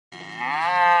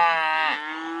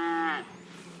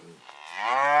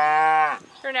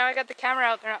I got the camera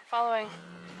out, they're not following.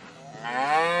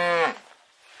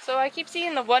 So I keep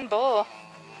seeing the one bull.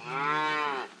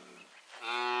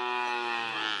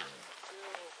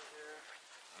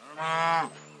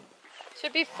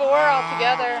 Should be 4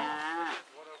 altogether.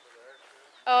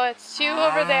 Oh, it's 2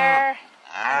 over there.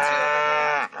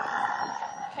 And 2 over there.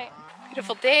 Okay,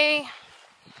 beautiful day.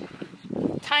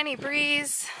 Tiny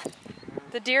breeze.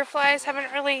 The deer flies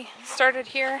haven't really started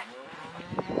here.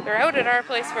 They're out at our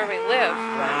place where we live,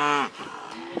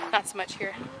 but not so much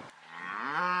here.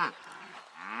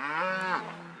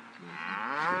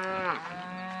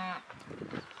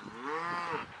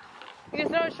 You guys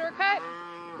know a shortcut?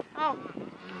 Oh.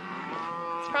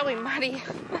 It's probably muddy.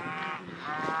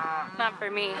 Not for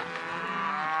me.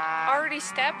 Already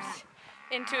stepped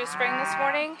into a spring this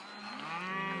morning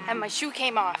and my shoe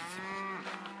came off.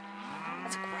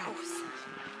 That's gross.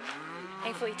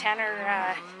 Thankfully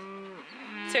Tanner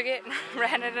took it and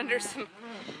ran it under some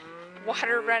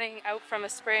water running out from a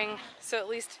spring, so at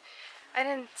least I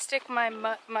didn't stick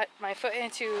my foot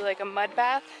into like a mud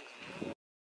bath.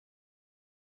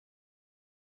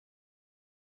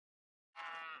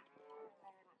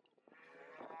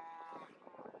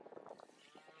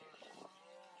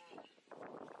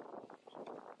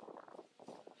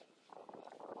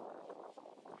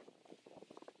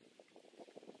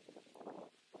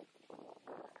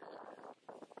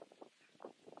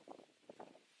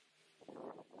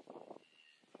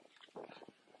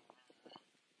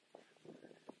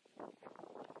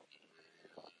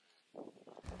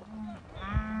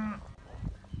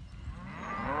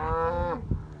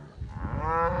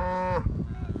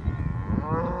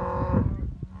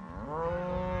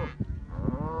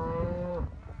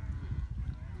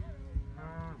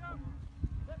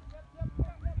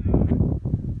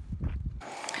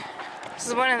 This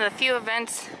is one of the few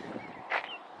events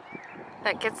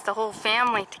that gets the whole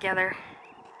family together.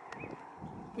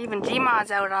 Even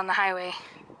G-Mod's out on the highway.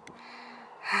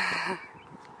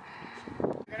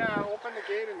 You're gonna open the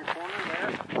gate in the corner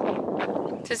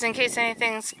there. Just in case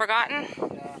anything's forgotten.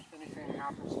 Yeah, if anything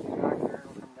happens to be back there,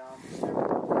 it'll come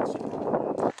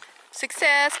down.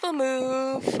 Successful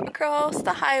move across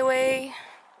the highway.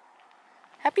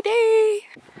 Happy day!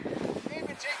 They've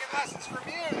been taking lessons from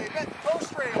you. They bent the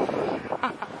post rail.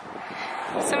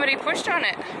 Somebody pushed on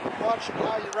it. Watch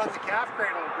how you run the calf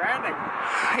cradle at Branding.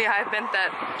 Yeah, I bent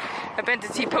that. I bent the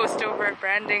T-post over at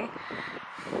Branding.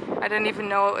 I didn't even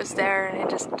know it was there,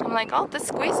 and I'm like, oh, this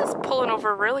squeeze is pulling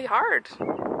over really hard.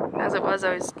 As it was,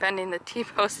 I was bending the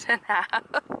T-post in half.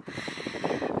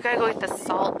 We gotta go get the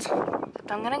salt.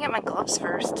 But I'm gonna get my gloves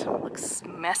first. It looks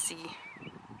messy.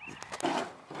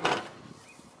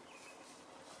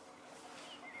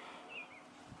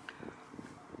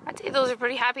 I'd say those are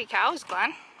pretty happy cows,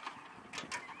 Glenn.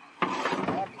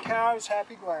 Happy cows,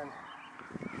 happy Glenn.